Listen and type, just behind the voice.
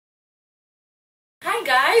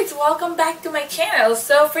Hi guys, welcome back to my channel.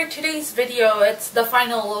 So for today's video, it's the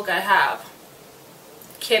final look I have.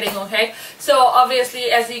 Kidding, okay? So obviously,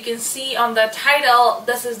 as you can see on the title,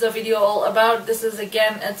 this is the video all about. This is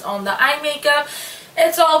again, it's on the eye makeup.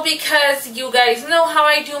 It's all because you guys know how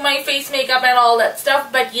I do my face makeup and all that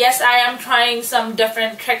stuff. But yes, I am trying some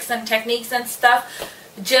different tricks and techniques and stuff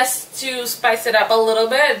just to spice it up a little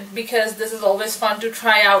bit, because this is always fun to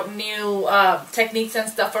try out new techniques and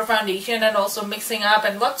stuff for foundation, and also mixing up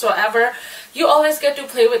and whatsoever. You always get to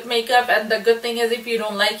play with makeup, and the good thing is if you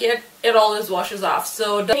don't like it, it always washes off.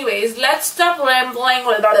 So anyways, let's stop rambling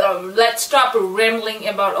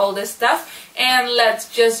about all this stuff, and let's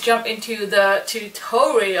just jump into the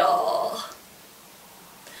tutorial.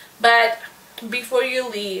 But before you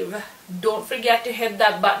leave, don't forget to hit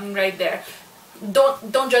that button right there.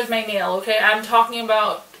 Don't judge my nail, okay? I'm talking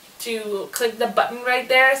about to click the button right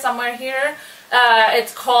there, somewhere here.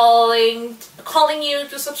 It's calling you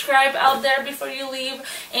to subscribe out there before you leave,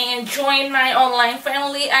 and join my online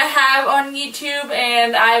family I have on YouTube,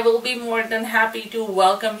 and I will be more than happy to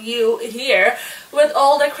welcome you here with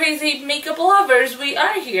all the crazy makeup lovers we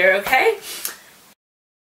are here, okay?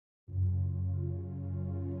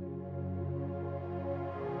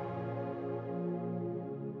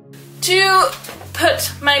 To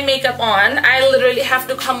put my makeup on, I literally have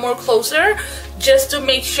to come more closer just to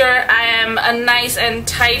make sure I am nice and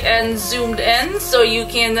tight and zoomed in so you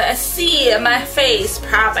can see my face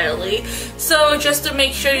properly. So just to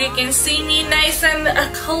make sure you can see me nice and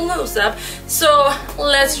close up. So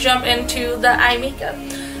let's jump into the eye makeup.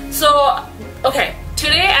 So okay,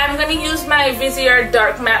 today I'm gonna use my Visiert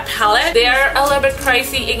Dark Matte palette. They are a little bit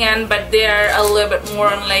pricey again, but they are a little bit more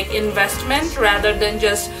on like investment rather than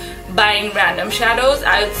just buying random shadows.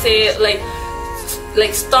 I would say like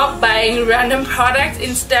stop buying random products.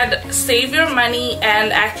 Instead, save your money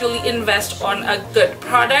and actually invest on a good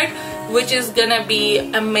product, which is gonna be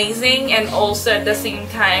amazing, and also at the same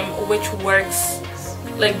time which works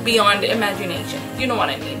like beyond imagination. You know what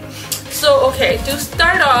I mean? So okay, to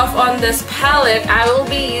start off on this palette, I will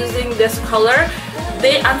be using this color.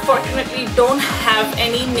 They unfortunately don't have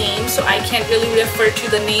any name, so I can't really refer to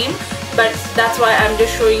the name, but that's why I'm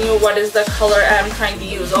just showing you what is the color I'm trying to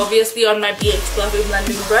use. Obviously on my BH Fluffy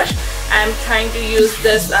blending brush, I'm trying to use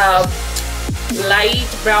this light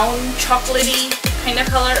brown chocolatey kind of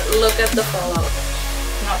color. Look at the fallout,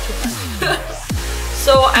 not too much.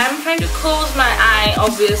 So I'm trying to close my eye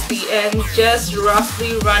obviously, and just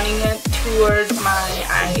roughly running it towards my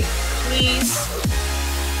eye crease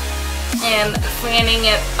and fanning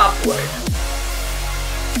it upward.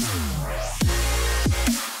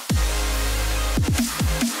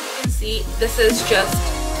 See, this is just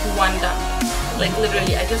one done. Like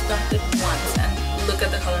literally, I just dumped it once, and look at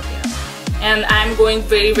the color here. And I'm going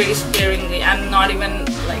very, very sparingly. I'm not even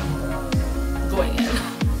like going in.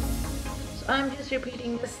 So I'm just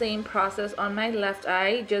repeating the same process on my left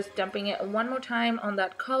eye, just dumping it one more time on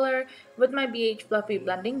that color with my BH Fluffy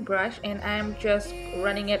blending brush, and I'm just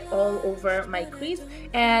running it all over my crease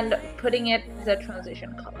and putting it the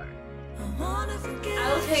transition color.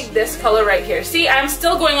 I'll take this color right here. See, I'm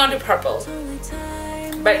still going on to purple.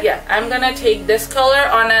 But yeah, I'm gonna take this color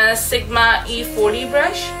on a Sigma E40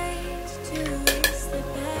 brush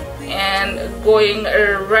and going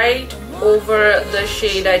right over the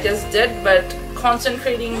shade I just did, but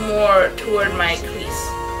concentrating more toward my crease.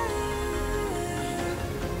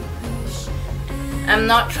 I'm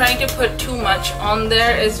not trying to put too much on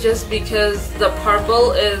there. It's just because the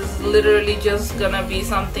purple is literally just gonna be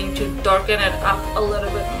something to darken it up a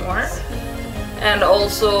little bit more, and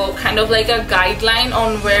also kind of like a guideline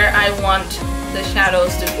on where I want the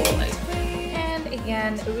shadows to go like. And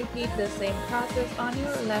again, repeat the same process on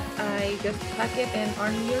your left eye. Just tuck it in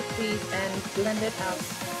on your crease and blend it out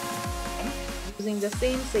using the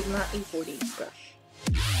same Sigma E40 brush.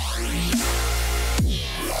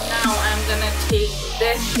 Now I'm gonna take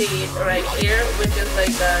this shade right here, which is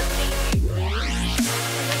like a navy blue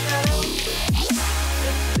shadow.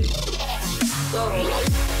 So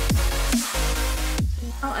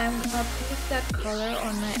now I'm gonna place that color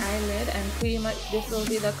on my eyelid, and pretty much this will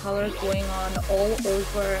be the color going on all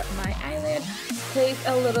over my eyelid. Place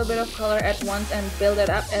a little bit of color at once and build it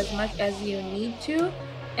up as much as you need to,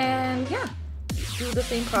 and yeah, do the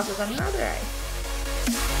same process on your other eye.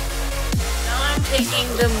 I'm taking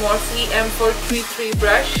the Morphe M433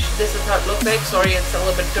 brush. This is how it looks like. Sorry, it's a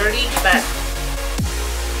little bit dirty, but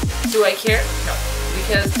do I care? No,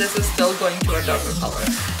 because this is still going to a darker color.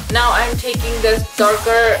 Now I'm taking this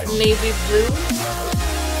darker navy blue,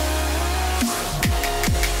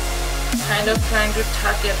 kind of trying to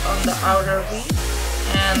tuck it on the outer V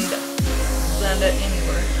and blend blend it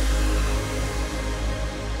inward.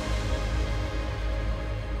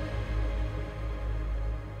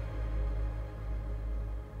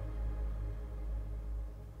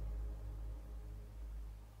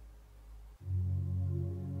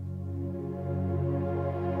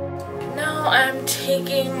 Now I'm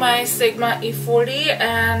taking my Sigma E40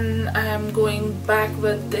 and I'm going back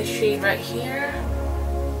with this shade right here.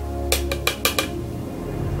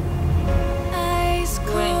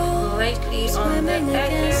 Going lightly on the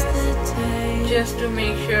edges just to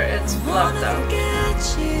make sure it's fluffed out.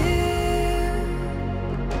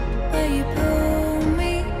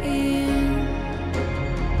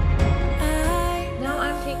 Now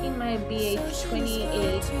I'm taking my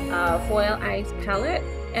BH28 Foil Eyes palette,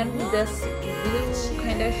 and this blue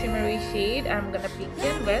kind of shimmery shade I'm gonna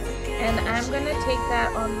begin with, and I'm gonna take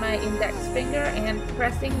that on my index finger and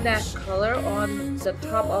pressing that color on the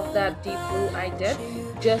top of that deep blue I did,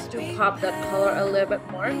 just to pop that color a little bit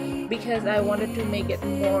more, because I wanted to make it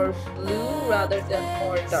more blue rather than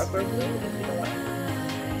more darker blue, if you know what I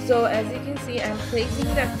mean. So as you can see, I'm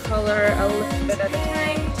placing that color a little bit at a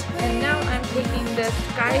time, and now I'm taking the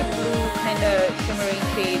sky blue kind of shimmering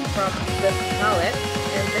shade from this palette,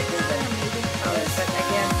 and this is an amazing palette, but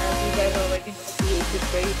again, as you guys already see, it's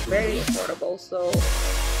very, very affordable, so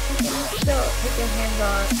you can still put your hands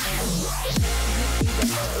on and you see the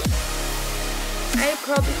color. I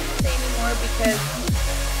probably won't say anymore because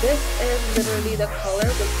this is literally the color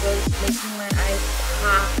which was making my eyes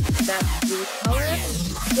pop that blue color.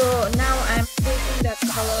 So now I'm taking that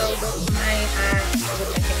color with my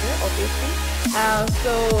finger, obviously.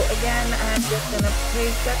 So again, I'm just gonna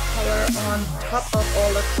place that color on top of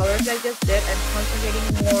all the colors I just did and concentrating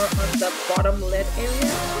more on the bottom lid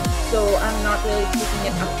area. So I'm not really taking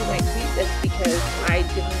it up to my crease. It's because I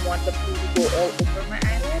didn't want the blue to go all over my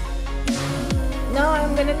eyelid. Now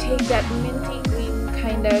I'm gonna take that minty green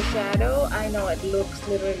kind of shadow. I know it looks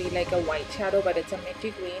literally like a white shadow, but it's a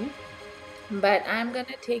minty green. But I'm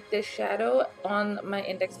gonna take this shadow on my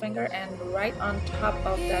index finger and right on top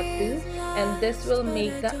of that blue, and this will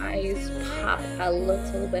make the eyes pop a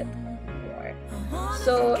little bit more.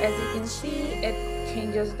 So as you can see, it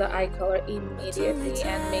changes the eye color immediately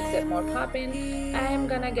and makes it more popping. I'm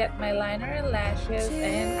gonna get my liner, lashes,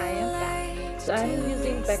 and I am back. So I'm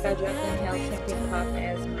using Becca Jacqueline Hill Shaping Pop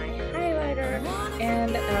as my highlighter,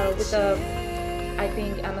 and with the, I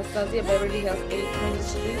think, Anastasia Beverly Hills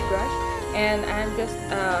 823 brush, and I'm just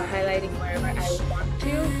highlighting wherever I want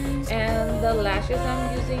to. And the lashes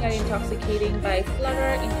I'm using are Intoxicating by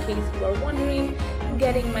Flutter, in case you are wondering. I'm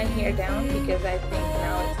getting my hair down because I think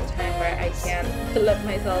now it's the time where I can let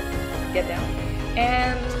myself get down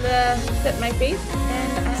and set my face,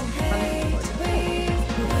 and I'm hunting for the face.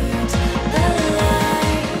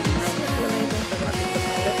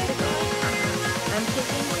 I'm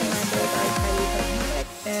taking Commander by Kylie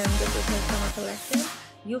Cosmetics, and this is my summer collection.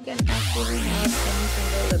 You can actually have any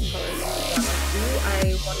single lip color you want to do. I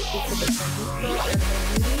wanted to put it on neutral and then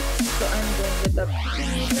nude, so I'm going with the Puja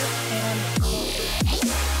lip and